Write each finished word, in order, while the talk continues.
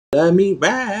Let me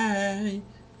ride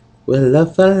with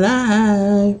love for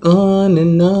life, on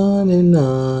and on and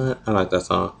on. I like that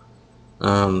song.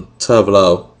 Tub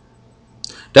Low.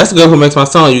 That's the girl who makes my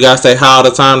song. You gotta say hi all the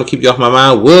time to keep you off my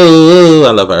mind. Woo!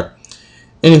 I love her.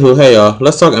 Anywho, hey y'all,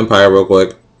 let's talk Empire real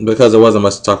quick because there wasn't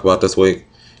much to talk about this week.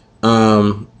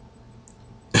 Um,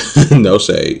 no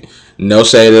shade, no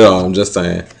shade at all. I'm just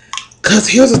saying. Cause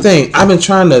here's the thing, I've been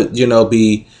trying to,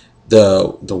 be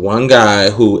the one guy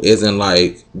who isn't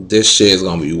like this shit is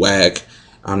gonna be whack.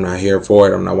 I'm not here for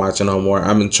it. I'm not watching no more.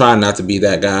 I've been trying not to be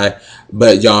that guy,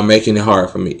 but y'all making it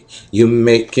hard for me. You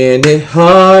making it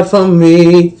hard for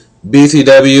me.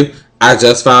 BTW. I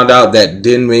just found out that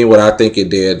didn't mean what I think it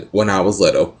did when I was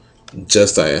little.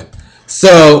 Just saying.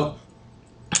 So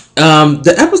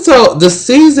the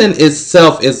season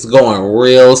itself is going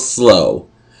real slow.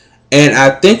 And I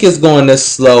think it's going this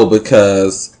slow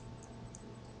because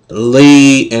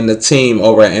Lee and the team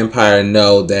over at Empire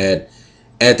know that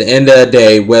at the end of the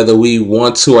day, whether we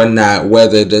want to or not,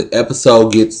 whether the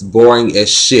episode gets boring as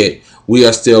shit, we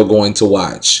are still going to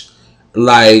watch.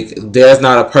 Like, there's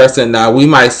not a person now, we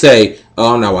might say,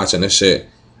 oh, I'm not watching this shit.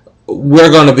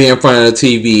 We're going to be in front of the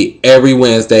TV every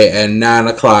Wednesday at 9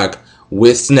 o'clock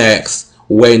with snacks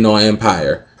waiting on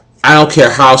Empire. I don't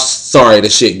care how sorry the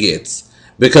shit gets.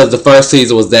 Because the first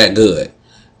season was that good.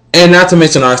 And not to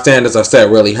mention our standards are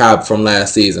set really high from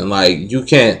last season. Like, you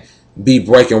can't be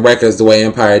breaking records the way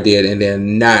Empire did and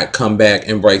then not come back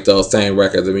and break those same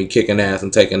records and be kicking ass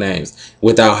and taking names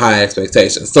without high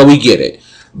expectations. So we get it.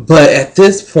 But at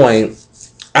this point,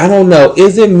 I don't know.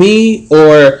 Is it me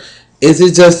or is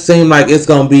it just seem like it's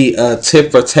going to be a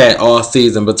tit for tat all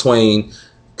season between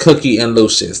Cookie and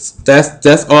Lucius?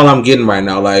 That's all I'm getting right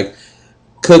now. Like,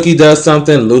 Cookie does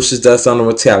something, Lucius does something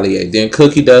to retaliate. Then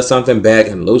Cookie does something back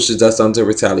and Lucius does something to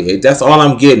retaliate. That's all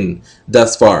I'm getting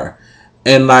thus far.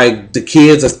 And like the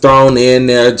kids are thrown in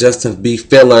there just to be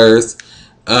fillers.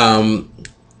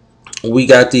 We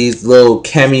got these little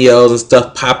cameos and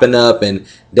stuff popping up and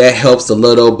that helps a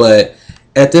little. But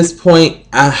at this point,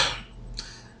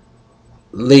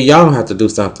 Lee, y'all gonna have to do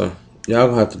something. Y'all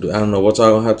gonna have to do, I don't know what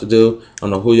y'all gonna have to do. I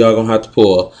don't know who y'all gonna have to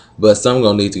pull. But something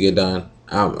gonna need to get done.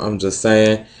 I'm just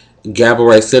saying,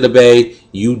 Gabourey Sidibe,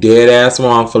 you dead ass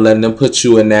wrong for letting them put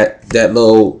you in that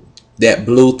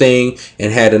blue thing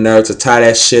and had the nerve to tie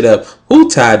that shit up. Who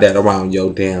tied that around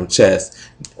your damn chest?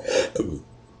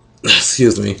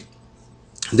 Excuse me.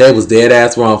 They was dead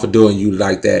ass wrong for doing you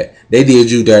like that. They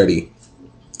did you dirty,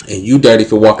 and you dirty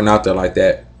for walking out there like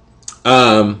that.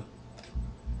 But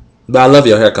I love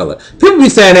your hair color. People be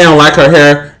saying they don't like her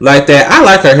hair like that. I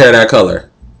like her hair that color.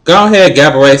 Go ahead,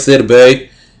 Gabourey Sidibe.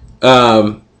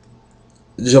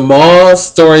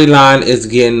 Jamal's storyline is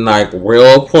getting like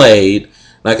real played.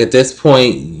 Like at this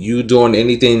point, you doing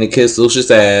anything to kiss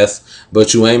Lucius' ass,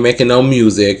 but you ain't making no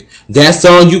music. That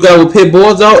song you got with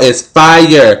Pitbull though is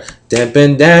fire. I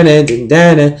don't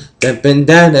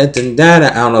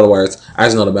know the words. I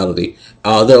just know the melody.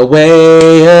 All the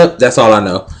way up. That's all I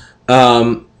know.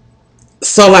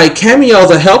 So like cameos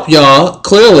will help y'all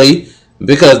clearly.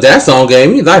 Because that song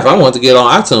gave me life. I want to get on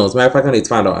iTunes. Matter of fact, I need to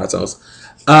find out iTunes.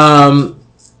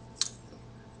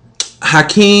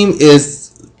 Hakeem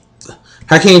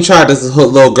tried this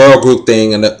little girl group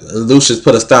thing, and Lucius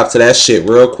put a stop to that shit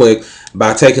real quick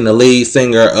by taking the lead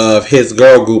singer of his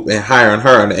girl group and hiring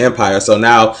her in the Empire. So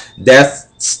now that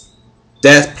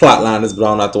plot line is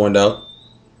blown out the window.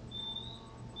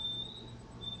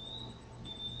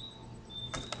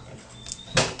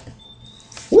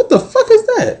 What the fuck is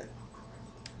that?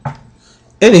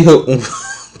 Anywho,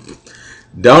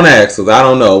 don't ask because I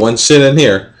don't know. One shit in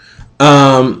here.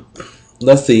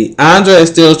 Let's see. Andre is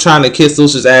still trying to kiss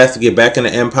Lucius' ass to get back in the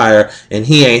Empire, and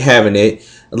he ain't having it.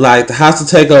 Like the hostile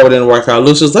takeover didn't work out.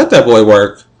 Lucius, let that boy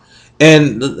work.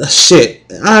 And shit,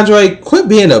 Andre, quit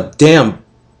being a damn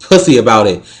pussy about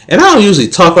it. And I don't usually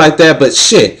talk like that, but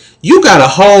shit, you got a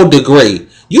whole degree.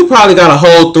 You probably got a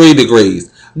whole 3 degrees.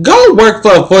 Go work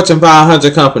for a Fortune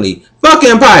 500 company. Fuck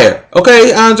Empire.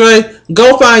 Okay, Andre?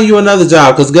 Go find you another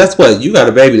job. Because guess what? You got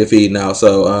a baby to feed now.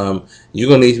 So, you're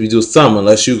going to need to do something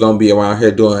unless you're going to be around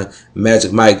here doing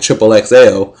Magic Mike Triple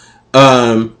XL.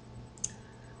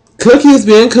 Cookie's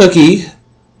being Cookie.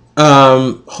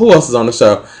 Who else is on the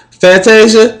show?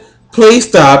 Fantasia, please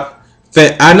stop.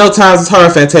 I know times it's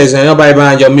hard, Fantasia. Ain't nobody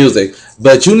buying your music.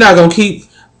 But you're not going to keep...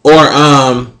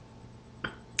 Or,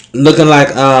 looking like,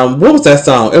 what was that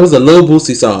song? It was a Lil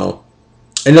Boosie song.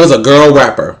 And it was a girl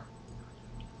rapper.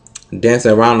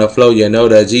 Dancing around the floor, you know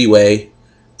the G-way.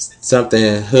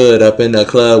 Something hood up in the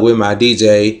club with my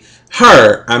DJ.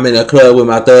 Her, I'm in the club with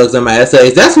my thugs and my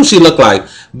essays. That's what she looked like.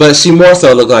 But she more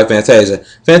so looked like Fantasia.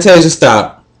 Fantasia,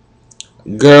 stop.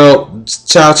 Girl,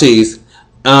 chow cheese.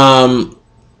 Um,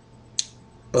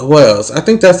 what else? I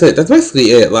think that's it. That's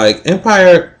basically it. Like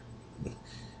Empire,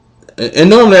 and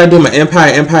normally I do my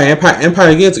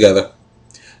Empire get together.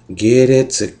 Get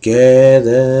it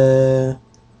together.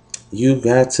 You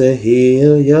got to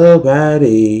heal your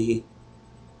body.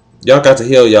 Y'all got to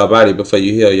heal your body before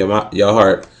you heal your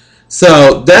heart.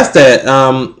 So that's that.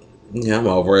 Yeah, I'm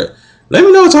over it. Let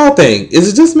me know what y'all think. Is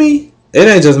it just me? It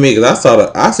ain't just me because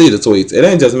I see the tweets. It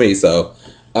ain't just me. So,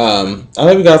 I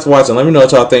love you guys for watching. Let me know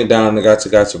what y'all think down in the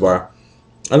gotcha bar.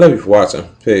 I love you for watching.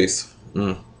 Peace.